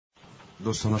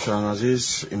دوستان و شنوندگان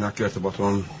عزیز، اینا که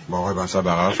ارتباطمون با آقای بنیصدر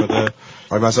برقرار شده.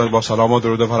 آقای بنیصدر، با سلام و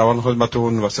درود فراوان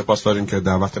خدمتتون و سپاس داریم که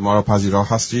دعوت ما را پذیرا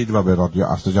هستید و به رادیو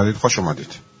عصر جدید خوش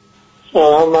آمدید.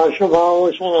 سلام بر شما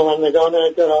و شنوندگان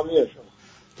گرامی شما.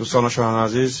 دوستان و شنوندگان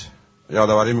عزیز،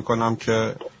 یادآوری میکنم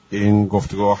که این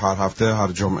گفتگو هر هفته هر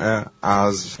جمعه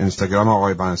از اینستاگرام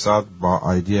آقای بنیصدر با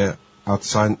آیدی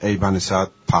 @abanisadr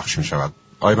پخش میشود.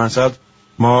 آقای بنیصدر،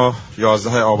 ما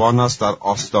 11 آبان است، در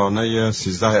آستانه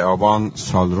 13 آبان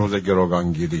سال روز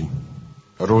گروگانگیری،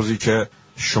 روزی که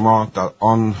شما در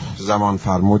آن زمان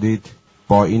فرمودید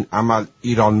با این عمل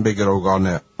ایران به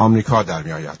گروگان آمریکا در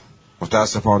می آید.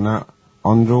 متاسفانه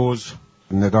آن روز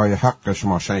ندای حق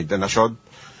شما شنیده نشد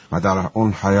و در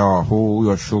اون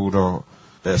هیاهو و شور و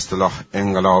به اصطلاح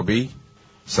انقلابی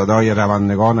صدای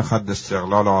روندگان خط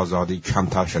استقلال و آزادی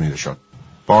کمتر شنیده شد.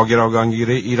 با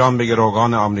گروگانگیری ایران به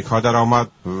گروگان آمریکا در آمد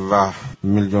و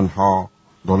میلیون ها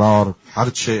دلار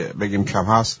هرچه بگیم کم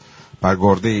هست بر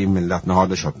گرده این ملت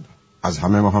نهاده شد. از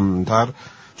همه مهمتر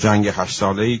جنگ 8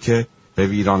 ساله‌ای که به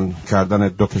ویران کردن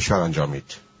 2 کشور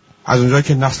انجامید. از اونجا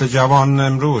که نسل جوان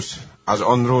امروز از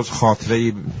آن روز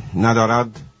خاطره‌ای ندارد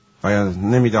و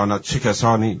نمیداند چه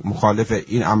کسانی مخالف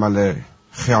این عمل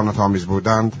خیانت آمیز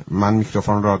بودند، من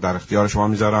میکروفون را در اختیار شما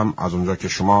میذارم. از اونجا که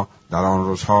شما در آن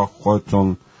روزها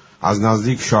خودتون از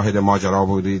نزدیک شاهد ماجرا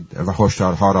بودید و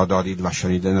هشدارها را دادید و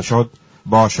شنیده نشد،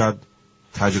 باشد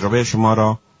تجربه شما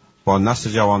را با نسل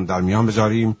جوان در میان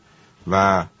بذاریم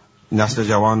و نسل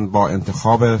جوان با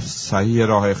انتخاب صحیح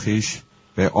راه خیش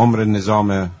به عمر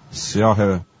نظام سیاه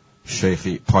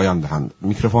شیخی پایان دهند.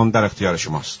 میکروفون در اختیار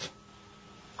شماست.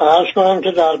 عرض کنم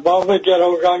که در باب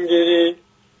گروگانگیری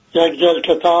یک جلد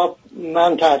کتاب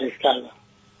من تعریف کردم.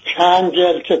 چند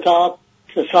جلد کتاب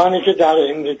کسانی که در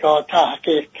امریکا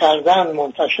تحقیق کردن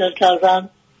منتشر کردن،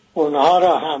 اونها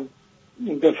را هم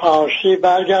به فارسی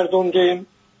برگردوندیم.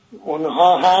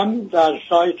 اونها هم در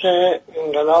سایت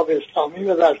انقلاب اسلامی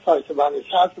و در سایت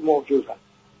بنیصدر موجودند.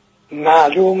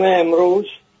 معلوم امروز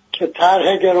که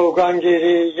طرح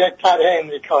گروگانگیری یک طرح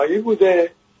امریکایی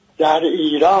بوده، در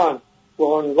ایران به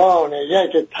عنوان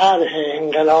یک طرح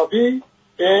انقلابی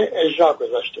به اجرا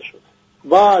گذاشته شده.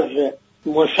 باز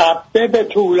مسبب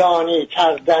طولانی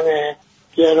کردن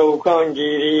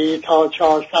گروگانگیری تا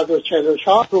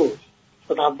 444 روز،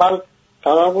 چون اول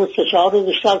قرار بود که 4 روز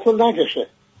بیشتر طول نکشه،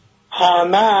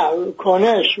 همه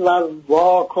کنش و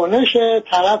واکنش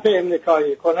طرف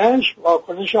امریکایی،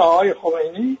 واکنش آقای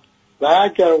خمینی و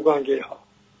گروگانگیری ها.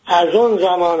 از اون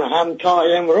زمان هم تا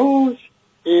امروز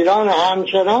ایران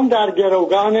همچنان در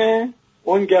گروگان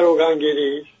اون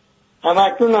گروگانگیری است.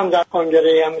 همکنون هم در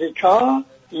کنگره امریکا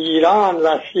ایران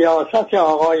و سیاست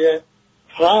آقای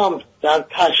ترامپ در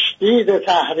تشدید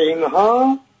تحریم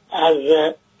ها از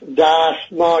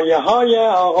دستمایه های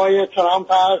آقای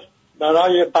ترامپ است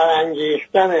برای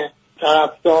برانگیختن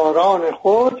طرفداران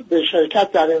خود به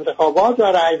شرکت در انتخابات و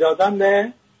رأی دادن به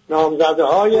نامزده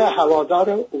های هوادار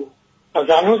او. از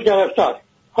هنوز گرفتار.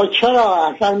 خب چرا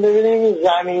اصلا ببینیم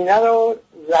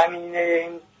زمینه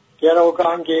این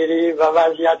گروگانگیری و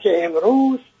وضعیت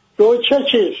امروز چه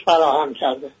چیز فراهم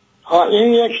کرده؟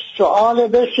 این یک سوال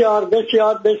بسیار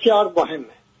بسیار بسیار مهمه،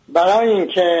 برای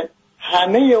اینکه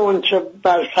همه اون چه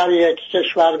بر سر یک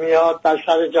کشور میاد، بر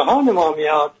سر جهان ما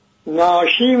میاد،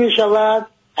 ناشی می شود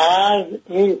از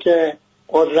اینکه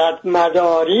قدرت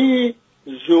مداری،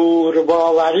 زور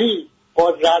باوری،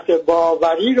 قدرت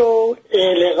باوری رو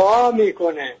القا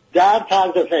میکنه در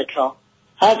طرز فکرها،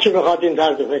 هر چی بخواد این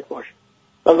طرز فکر باشه.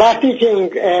 و وقتی که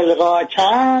این القا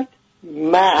کرد،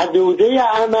 محدوده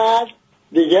عمل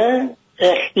دیگه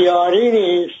اختیاری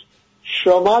نیست.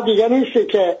 شما دیگه نیستی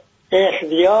که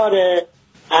اختیار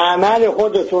عمل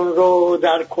خودتون رو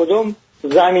در کدوم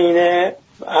زمینه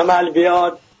عمل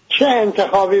بیاد، چه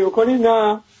انتخابی بکنید،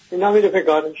 نه، اینا میره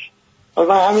پکارش.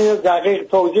 و همین دقیق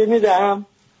توضیح میدهم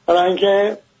برای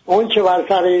اینکه اون چه بر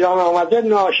سر ایران آمده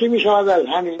ناشی میشود از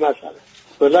همین مسئله.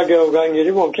 ولی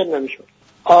گروگانگیری ممکن نمیشود.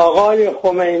 آقای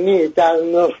خمینی در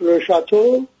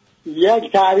نفلشاتو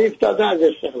یک تعریف داده از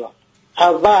استقلال.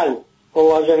 اول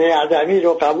موازنه عدمی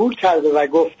رو قبول کرده و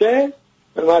گفته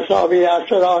به مثابه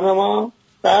اصل ما،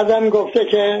 بعدم گفته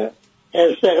که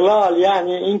استقلال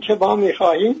یعنی این که ما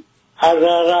میخواهیم از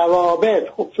روابط،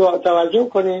 خوب توجه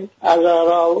کنید، از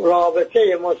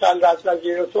رابطه مسلط و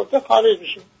زیر سلطه خارج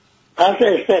بشیم. پس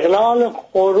استقلال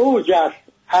خروج است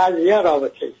از یه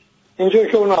رابطه. اینجور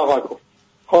که اون آقا گفت.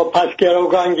 خب پس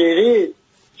گروگانگیری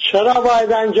چرا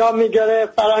باید انجام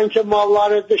میگرفت برای اینکه ما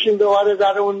وارد بشیم دوباره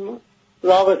در اون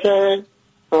رابطه؟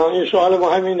 این سوال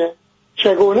مهمینه.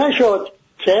 چگونه شد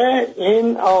که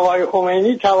این آقای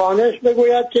خمینی توانست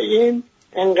بگوید که این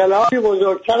انقلابی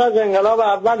بزرگتر از انقلاب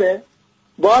اوله؟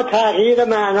 با تغییر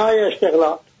معنای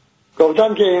استقلال.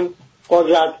 گفتم که این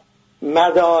قدرت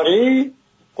مداری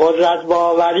قدرت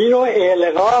باوری رو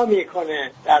الغا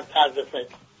میکنه در طرز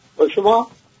فکر. و شما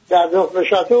در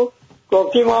نقطه‌شاتو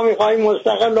گفتیم ما میخواییم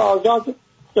مستقل و آزاد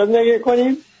زندگی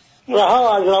کنیم،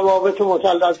 رها از روابط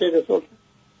مسلط بین سلطه.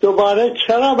 دوباره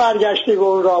چرا برگشتی به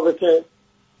اون رابطه؟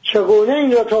 چگونه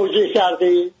این رو توجیه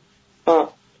کردی؟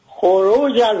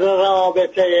 خروج از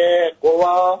رابطه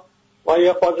قوا با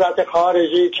یه قدرت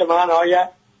خارجی که معنای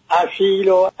اصیل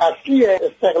و اصلی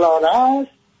استقلال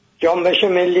است، جنبش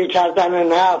ملی کردن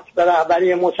نفت به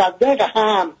رهبری مصدق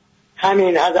هم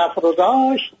همین هدف رو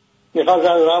داشت. میخواست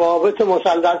از روابط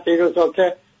مسلط زیر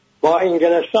سلطه با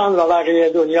انگلستان و بقیه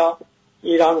دنیا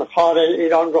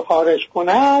ایران رو خارج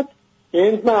کند.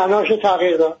 این معناش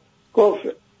تغییر داد. گفت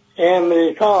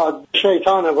امریکا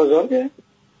شیطان بزرگه،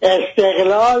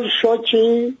 استقلال شد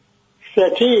چی؟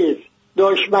 ستیز،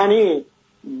 دشمنی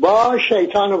با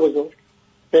شیطان بزرگ.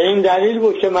 به این دلیل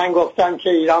بود که من گفتم که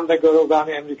ایران به گروگان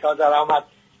امریکا در آمد.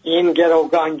 این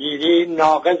گروگانگیری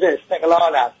ناقض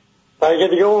استقلال است، برای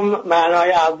دیگه اون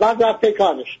معنای اول رفت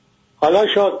کارش. حالا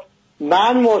شد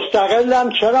من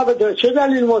مستقلم. چرا؟ به چه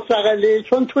دلیل مستقلی؟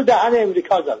 چون تو دهن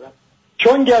امریکا زدم،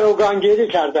 چون گروگانگیری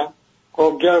کردم.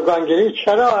 خب گروگانگیری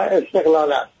چرا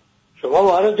استقلال است؟ شما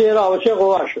وارد یه رابطه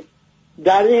قوا شد،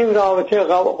 در این رابطه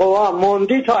قوا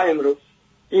موندی تا امروز،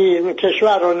 این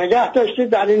کشور رو نگه داشتید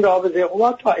در این رابطه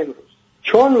قوا تا امروز.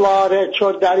 چون وارد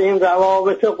شد در این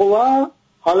روابط قوا،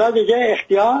 حالا دیگه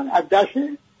اختیار از دست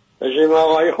رژیم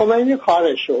آقای خمینی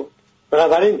خارج شد.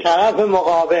 بنابراین طرف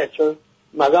مقابل، چون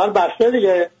مدار بسته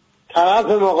دیگه، طرف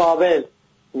مقابل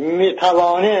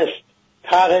میتوانست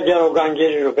طرح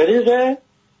گروگانگیری رو بریزه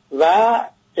و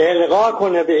الغا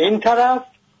کنه به این طرف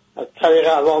از طریق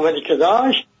عواملی که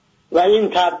داشت و این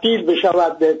تبدیل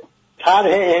بشود به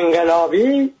طرح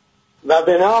انقلابی و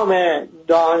به نام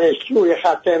دانشجوی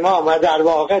خط امام و در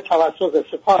واقع توسط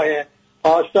سپاه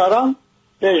پاسداران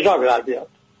به اجرا قرار بیاد.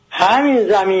 همین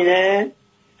زمینه،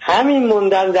 همین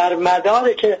موندن در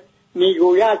مداری که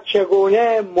میگوید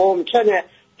چگونه ممکنه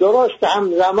درست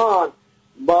همزمان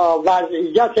با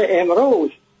وضعیت امروز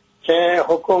که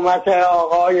حکومت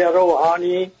آقای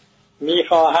روحانی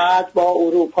میخواهد با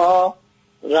اروپا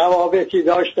روابطی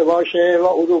داشته باشه و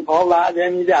اروپا وعده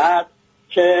میدهد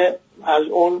که از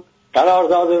اون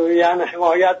قرارداد وین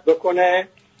حمایت بکنه،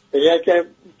 یک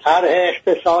طرح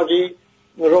اقتصادی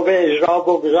رو به اجرا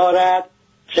بگذارد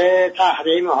که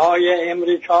تحریم های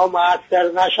امریکا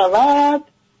مؤثر نشود.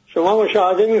 شما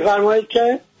مشاهده میفرمایید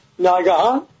که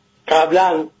ناگهان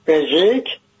قبلا بلژیک،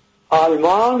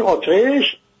 آلمان، اتریش،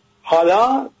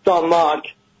 حالا دانمارک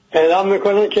اعلام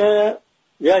میکنه که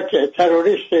یک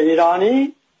تروریست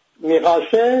ایرانی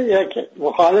میخواسته یک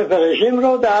مخالف رژیم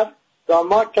رو در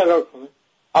دانمارک ترور کنه.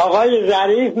 آقای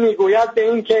ظریف میگوید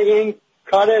به این که این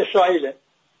کار اسرائیله.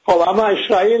 خب اما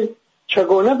اسرائیل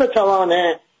چگونه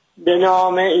بتوانه به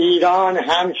نام ایران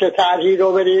همچه طرحی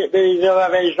رو بریزه و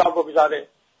به اجرا بگذاره؟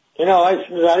 این آقای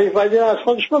ظریف باید از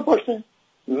خودش بپرسه.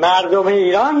 مردم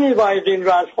ایران میباید این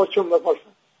رو از خودشون بپرسن.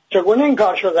 چگونه این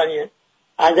کار شدنیه؟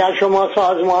 اگر شما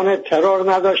سازمان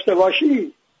ترور نداشته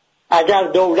باشی، اگر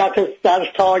دولت در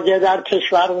سایه در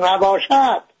کشور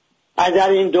نباشد، اگر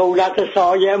این دولت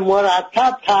سایه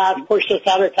مرتب پشت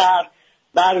سر طرح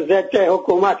بر ضد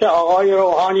حکومت آقای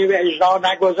روحانی به اجرا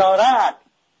نگذارد،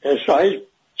 اسرائیل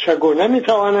چگونه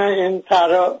میتونه این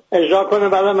طرح اجرا کنه؟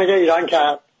 بعد مگه ایران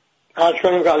کرد؟ هر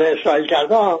کنیم که اسرائیل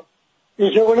کرده،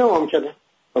 این چگونه ممکنه؟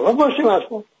 باشیم از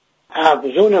خود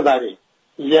افزون بری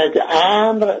یک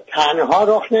امر تنها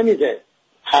رخ نمیده.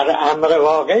 هر امر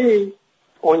واقعی،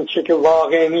 اون چی که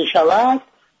واقع می شود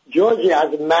جزئی از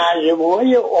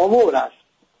مجموعه امور است.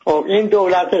 خب این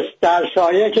دولت در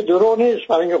سایه که دروغ نیست،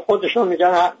 برای اینکه خودشون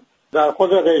میگن، در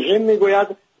خود رژیم میگوید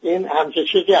این همچه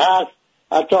چیزی هست.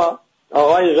 حتی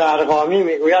آقای زرقامی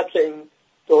میگوید که این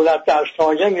دولت در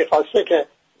سایه میخواسته که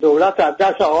دولت از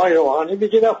دست آقای روحانی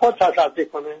بگیره خود تصدی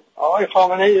کنه. آقای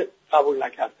خامنه‌ای قبول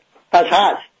نکرد. پس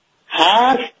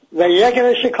هست و یک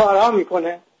رشته کارها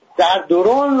میکنه در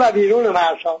درون و بیرون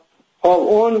مرزها. خب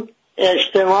اون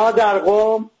اجتماع در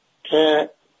قم که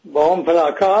با اون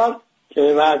پلاکارد که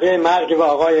وعده مرگ به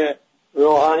آقای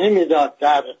روحانی میداد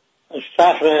در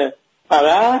صخر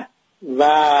فرح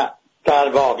و در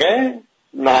واقع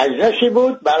مجلسی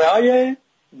بود برای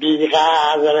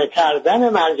بی‌قدر کردن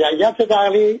مرجعیت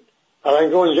تقلید. برای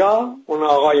اینکه اونجا اون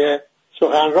آقای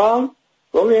سخنران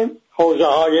گفتیم حوزه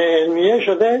های علمیه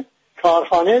شده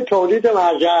کارخانه تولید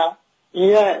مرجع.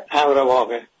 این امر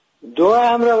واقع. دو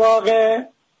امر واقع،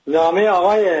 نامه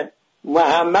آقای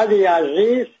محمد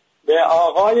یزدی به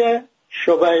آقای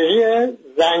شبیری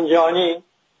زنجانی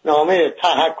نامه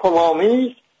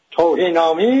تحکم‌آمیز،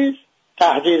 توهین‌آمیز،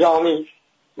 تهدیدآمیز.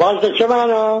 باز به چه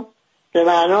معنا؟ به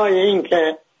معنای این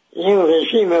که این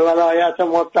رژیم ولایت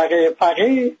مطلقه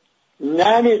فقیه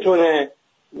نمیتونه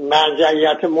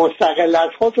مرجعیت مستقل از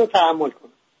خود رو تحمل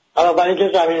کنه. حالا برای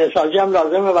اینکه زمینه سازی هم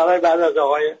لازمه برای بعد از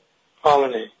آقای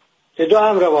خامنه‌ای. که دو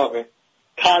امر واقع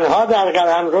تنها در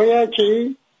قلمروی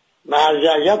کی؟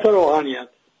 مرجعیت و روحانیت.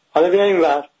 حالا بیاییم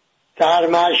ور در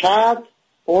مشهد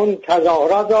اون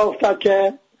تظاهرات را افتاد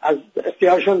که از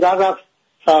اختیارشون در رفت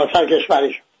سراسر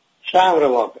کشوری شد. سه امر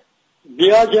واقع.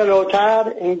 بیا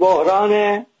جلوتر این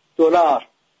بحران دلار،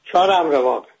 4 امر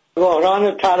واقع.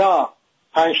 بحران طلا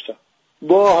 5 تا.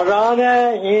 بحران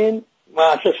این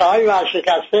مؤسسه‌های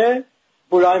ورشکسته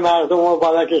پولای مردم رو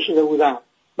بالا کشیده بودن.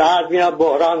 بعد میاد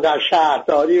بحران در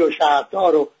شهرداری و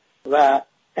شهردار و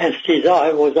استیضاح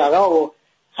وزرا و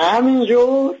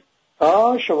همینجور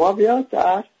تا شما بیاد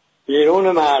در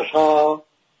بیرون مرزها.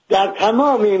 در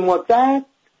تمام این مدت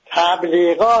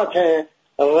تبلیغات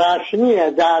رسمی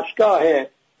دستگاه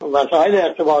وسایل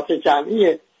ارتباط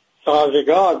جمعی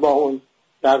سازگار با اون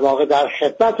در واقع در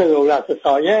خدمت دولت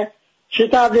سایه چی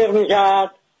تبلیغ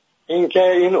میکرد؟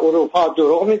 اینکه این اروپا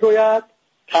دروغ میگوید،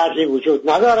 طرحی وجود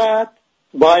ندارد،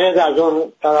 باید از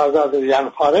اون قرارداد وین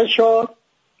خارج شد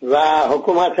و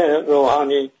حکومت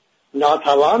روحانی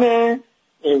ناتوانه،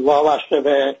 این وابسته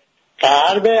به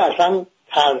غرب، اصلا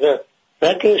طرز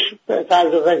فکرش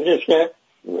که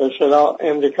مثلا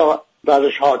امریکا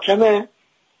برش حاکمه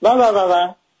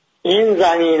و این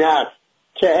زمینه است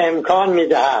که امکان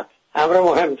میدهد. امر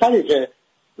مهمتری که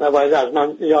نباید از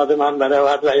من یاد من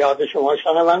برود و یاد شما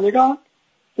شنوندگان،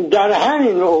 در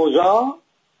همین اوضاع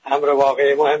امر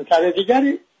واقعی مهمتر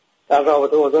دیگری در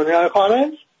رابطه با دنیای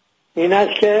خارج این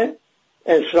است که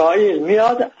اسرائیل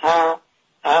میاد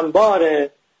انبار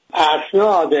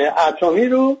اسناد اتمی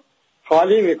رو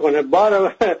خالی میکنه،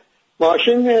 بار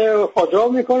ماشین خودرو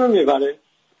میکنه میبره.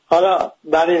 حالا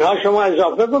بر اینها شما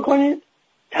اضافه بکنید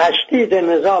تشدید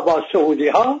نزاع با سعودی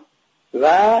ها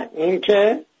و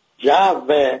اینکه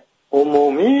جو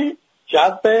عمومی،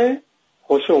 جو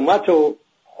خصومت و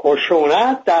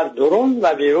خشونت در درون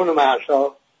و بیرون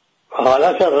مرزها،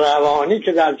 حالت روانی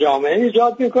که در جامعه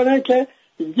ایجاد میکنه که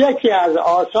یکی از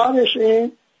آثارش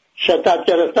این شدت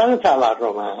گرفتن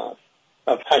تورم است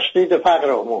و تشدید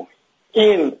فقر عمومی.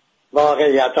 این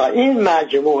واقعیت ها، این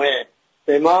مجموعه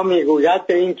به ما میگوید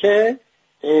به این که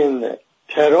این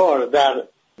ترور در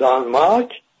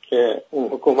دانمارک که اون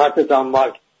حکومت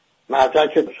دانمارک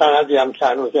مدرک سندی هم که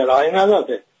هنوز ارائه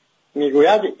نداده،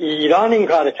 میگوید ایران این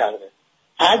کار کرده.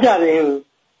 اگر این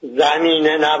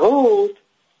زمینه نبود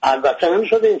البته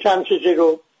نمیشد این چند چیزی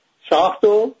رو ساخت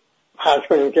و فرض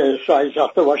کنیم که اسرائیل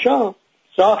ساخته باشه،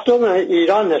 ساخت و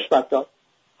ایران نسبت داد.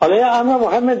 حالا یه امر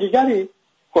مهم دیگری،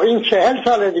 خب این 40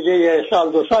 سال دیگه، 1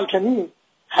 سال 2 سال که نیم،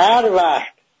 هر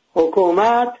وقت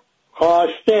حکومت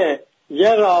خواسته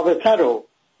یه رابطه رو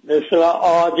به اصطلاح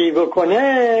عادی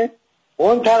بکنه،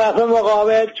 اون طرف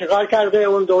مقابل چیکار کرده؟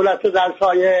 اون دولت در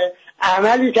سایه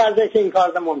عملی کرده که این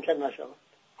کار ممکن نشود.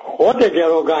 خود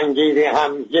گروگانگیری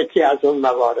هم یکی از اون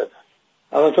موارد است.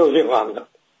 حالا توضیح خواهم داد.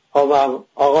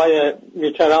 آقای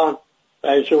میتران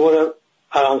رئیس جمهور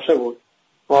فرانسه بود،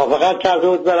 موافقت کرده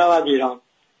بود برود ایران.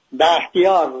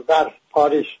 بختیار در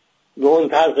پاریس به اون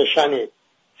طرز شنید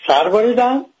سر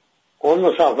بریدن، اون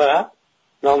مسافرت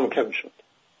ناممکن شد.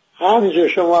 همینجور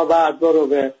شما بعد برو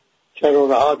به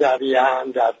ترورها در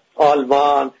یمن، در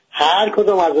آلمان، هر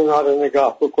کدوم از اونها رو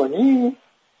نگاه بکنی،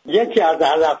 یکی از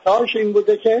هدفهاش این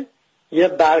بوده که یه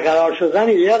برقرار شدن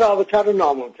یه رابطه رو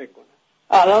ناممکن کنه.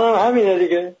 الان هم همینه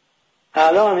دیگه.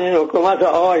 الان این حکومت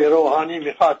آقای روحانی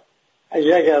میخواد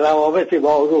یک روابطی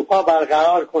با اروپا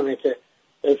برقرار کنه که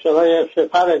اصطلاح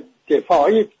سپر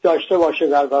دفاعی داشته باشه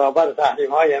در برابر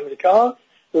تحریم‌های امریکا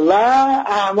و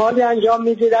اعمالی انجام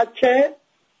میگیرد که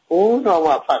اون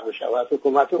ناموفق بشه و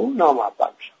حکومت اون ناموفق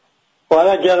بشه.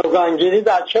 حالا گروگانگیری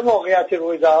در چه موقعیتی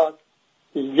روی داد؟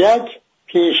 یک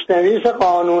پیشنویس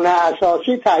قانون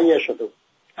اساسی تهیه شده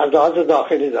از لحاظ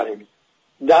داخلی داریم.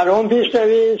 در اون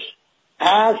پیشنویس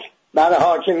از بر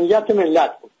حاکمیت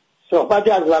ملت بود، صحبتی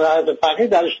از ولایت فقیه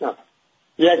درش نبود.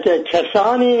 یک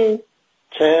کسانی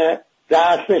که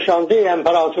دست نشانده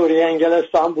امپراتوری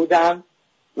انگلستان بودند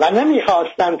و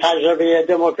نمیخواستند تجربه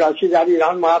دموکراسی در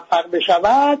ایران موفق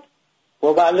بشود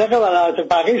مبلغ ولایت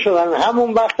فقیه شدن.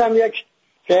 همون وقت هم یک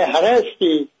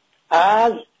فهرستی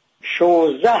از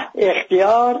 16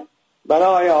 اختیار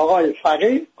برای آقای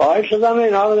فقیه قائل شدن و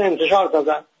اینا رو انتشار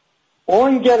دادن.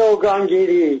 اون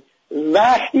گروگانگیری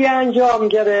وقتی انجام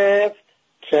گرفت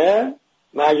که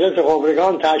مجلس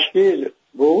خبرگان تشکیل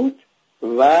بود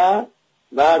و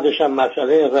بعدش هم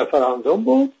مسئله رفراندوم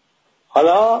بود.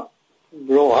 حالا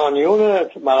روحانیون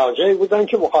مراجعی بودن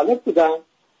که مخالف بودن،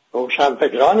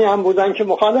 روشنفکرانی هم بودن که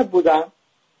مخالف بودن.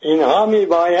 اینها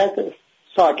میباید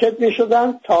ساکت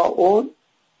میشدن تا اون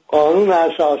قانون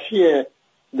اساسی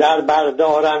در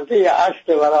بردارنده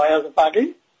اصل ولایت فقیه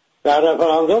در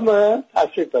رفراندوم به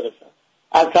تصویب برسن.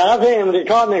 از طرف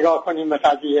امریکا نگاه کنیم به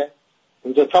قضیه،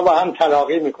 این دوتا با هم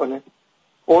تلاقی میکنه.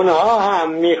 اونها هم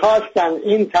میخواستن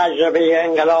این تجربه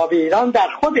انقلاب ایران در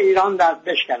خود ایران دست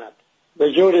بشکند،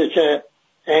 به جوری که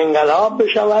انقلاب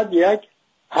بشود یک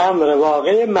امر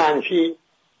واقع منفی.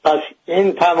 پس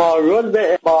این تمایل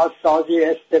به بازسازی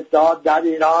استبداد در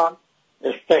ایران،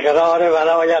 استقرار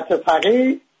ولایت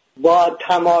فقیه با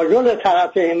تمایل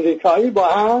طرف امریکایی با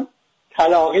هم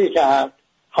تلاقی کرد.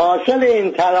 حاصل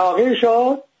این تلاقی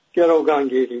شد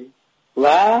گروگانگیری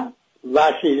و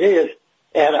وسیله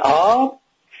ارعاب،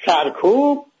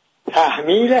 سرکوب،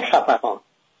 تحمیل خفقان.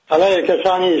 حالا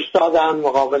کسانی ایستادن،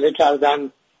 مقابله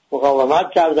کردن،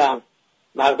 مقاومت کردن.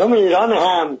 مردم ایران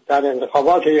هم در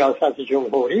انتخابات ریاست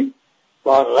جمهوری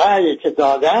با رأیی که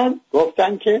دادن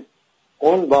گفتن که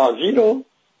اون بازی رو،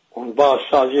 اون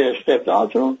بازسازی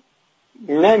استبداد رو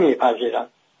نمیپذیرن.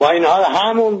 با این حال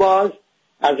همون باز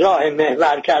از راه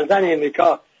محور کردن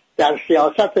امریکا در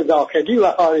سیاست داخلی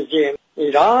و خارجی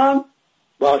ایران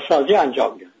بازسازی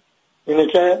انجام گرفت. اینه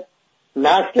که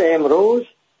نسل امروز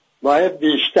باید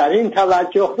بیشترین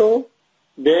توجه رو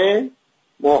به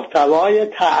محتوای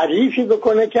تعریفی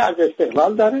بکنه که از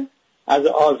استقلال داره، از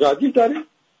آزادی داره،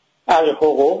 از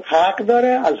حقوق حق داره،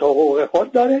 از حقوق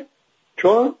خود داره.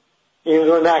 چون این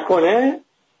رو نکنه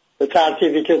به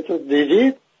ترتیبی که تو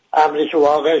دیدید امری که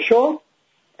واقع شد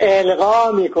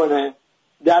الغا میکنه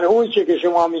در اون چی که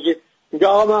شما میگید. میگه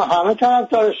آقا ما همه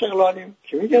طرفدار استقلالیم،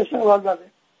 کی میگه استقلال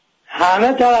بده؟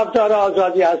 همه طرفدار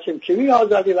آزادی هستیم، کی میگه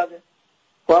آزادی بده؟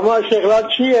 و ما استقلال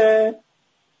چیه؟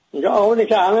 میگه اونی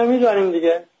که همه میدونیم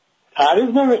دیگه، تعریف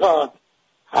نمیخواد،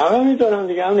 همه میدونم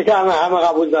دیگه، اونی که همه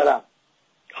قبول دارم.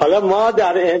 حالا ما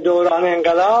در دوران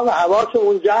انقلاب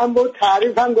حواسمون جمع بود،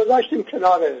 تعریف هم گذاشتیم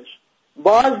کنارش،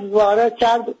 باز وارد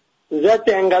کرد ضد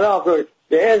انقلاب رو،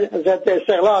 ضد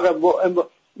استقلال رو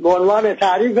به عنوان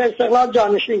تعریف استقلال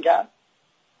جانشین کرد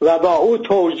و با او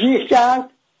توجیه کرد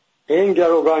این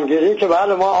گروگانگیری که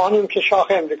بله ما آنیم که شاخ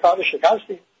امریکا رو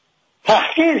شکستیم،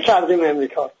 تحقیر کردیم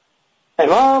امریکا.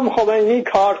 امام خمینی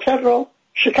کارتر رو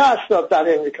شکست داد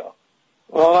در امریکا.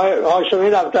 آقای هاشمی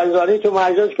رفتنزاری تو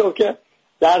مجلس گفت که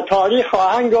در تاریخ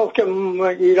خواهند گفت که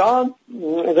ایران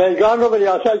ریگان رو به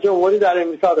ریاست جمهوری در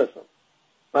امریکا رسوند.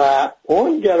 و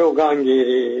اون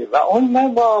گروگانگیری و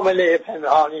اون معامله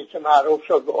پنهانی که معروف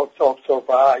شد به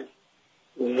اکتبر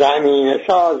زمین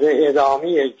ساز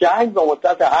ادامه جنگ به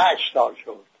مدت 8 سال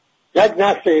شد. یک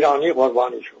نسل ایرانی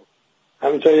قربانی شد،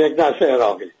 همینطور یک نسل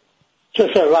عراقی. چه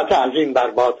ثروت عظیم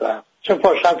برباد رفت، چه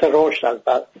فرصت رشد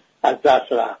از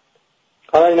دست رفت.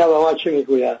 حالا اینا به ما چی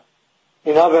میگوید؟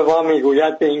 اینا به ما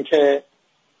میگوید به این که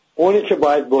اونی که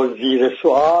باید بود زیر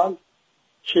سوال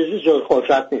چیزی جز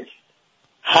قدرت نیست.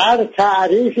 هر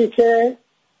تعریفی که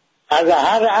از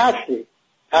هر اصلی،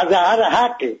 از هر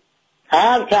حقی،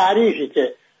 هر تعریفی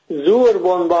که زور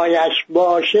بنبایش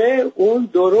باشه اون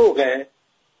دروغه،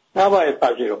 نباید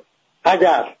پذیرفت.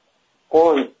 اگر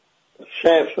اون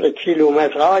 0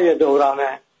 کیلومترهای دوران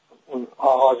اون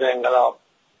آغاز انقلاب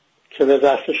که به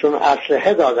دستشون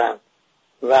اسلحه دادن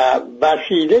و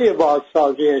وسیله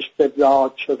بازسازی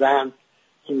استبداد شدن،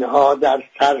 اینها در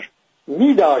سر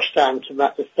می داشتن که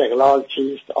استقلال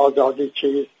چیست، آزادی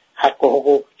چیست، حق و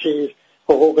حقوق چیست،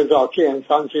 حقوق ذاتی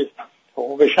انسان چیست،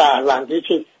 حقوق شهروندی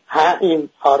چیست،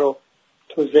 اینها رو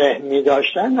تو ذهن می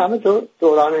داشتن. همه تو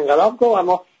دوران انقلاب گفت،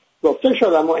 اما گفته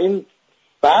شد، اما این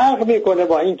فرق میکنه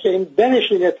با این که این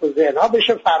بنشینه تو ذهن ها،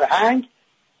 بشه فرهنگ،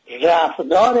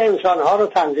 رفتار انسان ها رو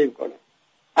تنظیم کنه.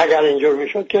 اگر اینجور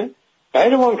میشد که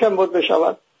غیر ممکن بود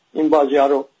بشود. این بازی ها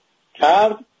رو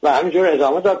کرد و همینجور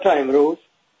ادامه داد تا امروز.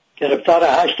 گرفتار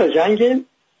 8 جنگ،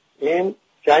 این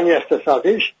جنگ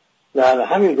اقتصادیش در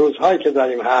همین روزهایی که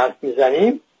داریم حرف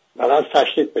میزنیم باید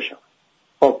تشدید بشه.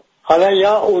 خب حالا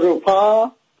یا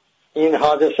اروپا این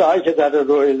حادثه هایی که در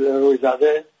روی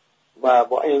زده و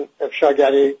با این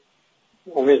افشاگری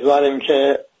امیدواریم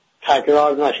که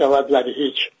تکرار نشود، ولی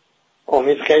هیچ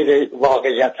امید خیلی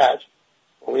واقعیت هست،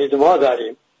 امید ما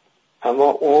داریم، اما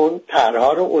اون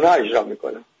طرح‌ها رو اونا اجرا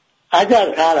میکنن.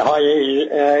 اگر طرح‌های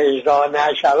اجرا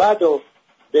نشود و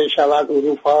بشود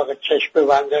اروپا چشم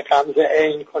ببنده، غمزه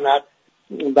عین کند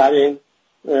بر این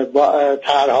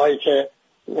طرح‌هایی که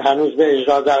هنوز به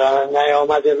اجرا در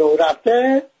نیامده رو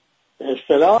رفته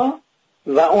اصطلاح،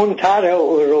 و اون طرح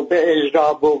رو به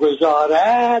اجرا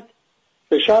بگذارد،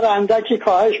 فشار اندکی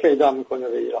کاهش پیدا میکنه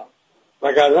به ایران.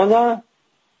 وگرنه نه،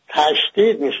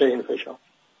 تشدید میشه این فشار.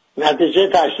 نتیجه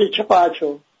تشدید چه خواهد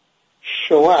شد؟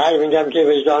 شما هر میگم که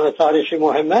وجدان تاریخی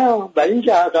مهمه بر این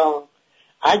جهت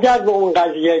اگر به اون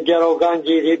قضیه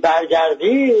گروگانگیری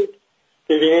برگردید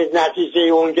ببینید نتیجه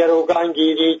اون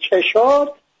گروگانگیری چه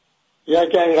شد.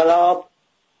 یک انقلاب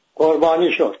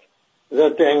قربانی شد.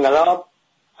 ضد انقلاب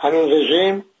همین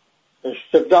رژیم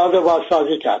استبداد و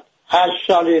بازسازی کرد. 8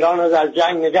 سال ایران رو در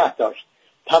جنگ نگه داشت.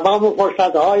 تمام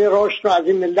فرصتهای رشد رو از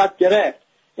این ملت گرفت.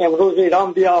 امروز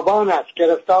ایران بیابان است،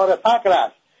 گرفتار فقر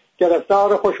است،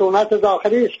 گرفتار خشونت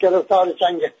داخلی است، گرفتار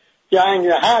جنگ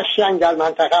 8 جنگ در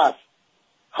منطقه است.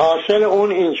 حاصل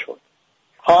اون این شد.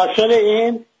 حاصل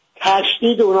این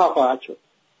تشدید اونا خواهد شد.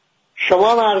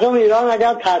 شما مردم ایران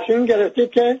اگر تصمیم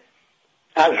گرفتید که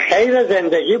از خیر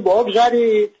زندگی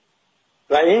بگذرید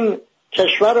و این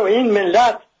کشور و این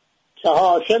ملت که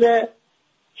حاصل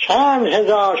چند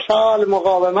هزار سال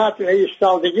مقاومت و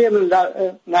ایستادگی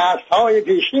نسل‌های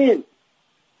پیشین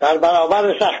در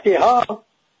برابر سختی‌ها،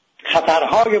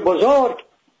 خطرهای بزرگ،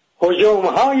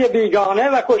 هجوم‌های بیگانه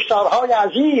و کشتارهای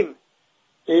عظیم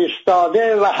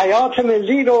ایستاده و حیات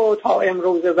ملی رو تا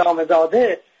امروز ادامه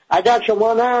داده، اگر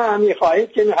شما نه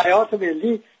می‌خواهید که این حیات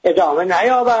ملی ادامه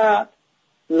نیابد،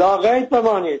 لاقید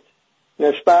بمانید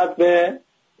نسبت به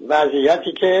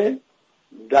وضعیتی که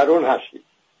درون هستید.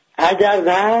 اگر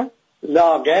نه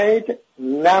لاقید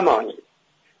نمانید.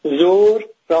 زور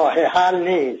راه حل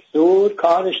نیست. زور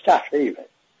کارش تخریبه.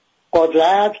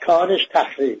 قدرت کارش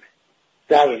تخریبه.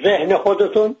 در ذهن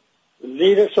خودتون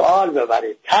زیر سوال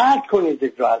ببرید. ترک کنید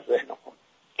این رو از ذهن خود.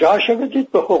 جاشو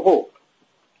بدید به حقوق.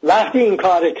 وقتی این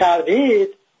کار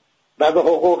کردید و به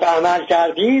حقوق عمل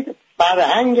کردید،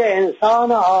 فرهنگ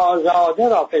انسان آزاده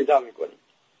را پیدا میکنید.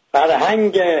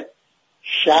 فرهنگ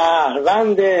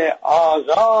شهروند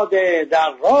آزاد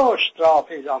در رشد را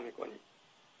پیدا میکنید.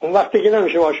 اون وقتی که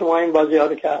نمیشه با شما این بازی ها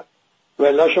رو کرد.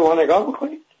 ولی شما نگاه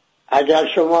بکنید، اگر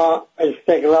شما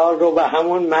استقلال رو به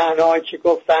همون معنایی که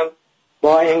گفتم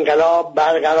با انقلاب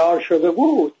برقرار شده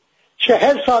بود،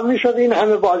 40 سال میشد این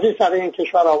همه بازی سر این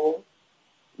کشور آورد.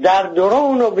 در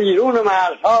درون و بیرون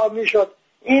مرزها میشد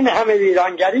این همه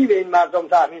ویرانگری به این مردم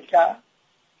تحمیل کرد.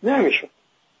 نمیشد.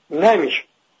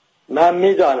 من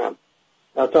میدانم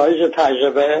نتایج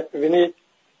تجربه. ببینید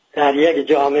در یک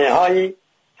جامعه هایی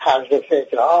طرز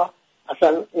فکرها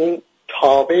اصلا این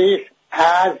تابع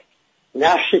از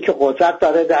نقشی که قدرت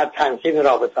داره در تنظیم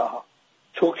رابطه ها.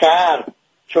 تو غرب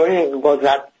چون این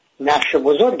قدرت نقش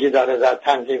بزرگی داره در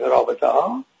تنظیم رابطه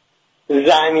ها،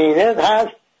 زمینه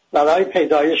هست برای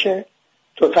پیدایش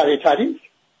توتالیتاریسم.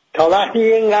 تا وقتی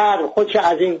این غرب خودش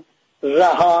از این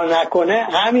رها نکنه،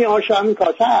 همین آش همین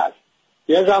کاسه است.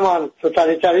 یه زمان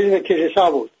توتالیتاریسم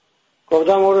کلیسا بود،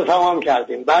 گفتم اون رو تمام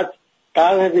کردیم. بعد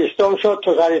قرن 20 شد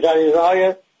توتالیتاریسم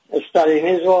های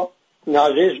استالینیسم و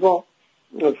نازیسم و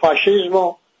فاشیسم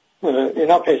و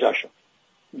اینا پیدا شد.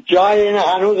 جای این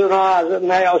هنوز اونا از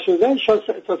نیاسوده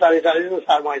شد توتالیتاریسم و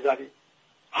سرمایه‌داری.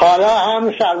 حالا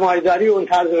هم سرمایه‌داری اون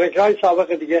طرز فکرهای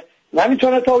سابق دیگه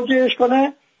نمیتونه توجیهش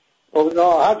کنه.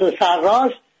 راحت و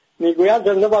سرراست میگوید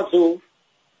زنده با زور.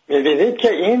 میبینید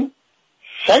که این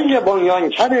سیل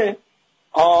بنیانکن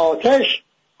آتش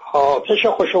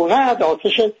خشونت،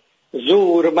 آتش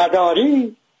زور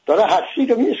مداری داره هستی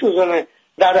رو میسوزنه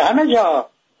در همه جا.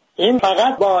 این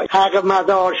فقط با حق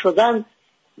مدار شدن،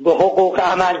 به حقوق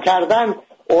عمل کردن،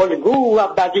 الگو و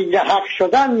بدیل حق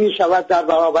شدن میشود در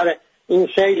برابر این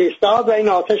سیل ایستاد و این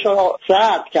آتش رو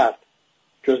سرد کرد.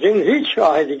 جز این هیچ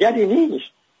راه دیگری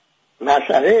نیست.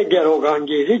 مسئله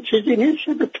گروگانگیری چیزی نیست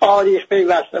که به تاریخ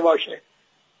پیوسته باشه.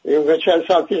 این 40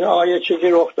 سال پیش یه چیزی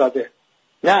رخ داده.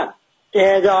 نه،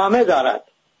 ادامه دارد.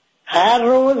 هر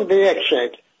روز به یک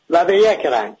شکل و به یک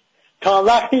رنگ. تا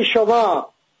وقتی شما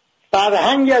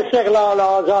فرهنگ استقلال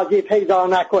آزادی پیدا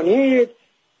نکنید،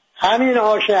 همین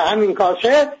آشه همین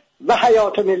کاسه و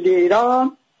حیات ملی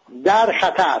ایران در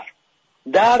خطر.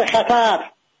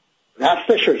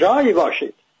 دست شجاعی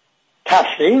باشید.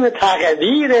 تسلیم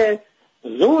تقدیر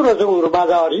زور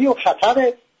مداری و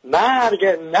خطر مرگ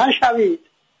نشوید.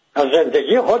 از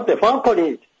زندگی خود دفاع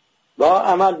کنید با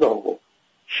عمل به حقوق.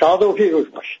 شاد و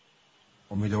پیروز باشید.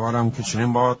 امیدوارم که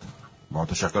چنین باد. با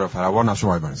تشکر فراوان از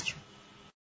شما بنی‌صدر.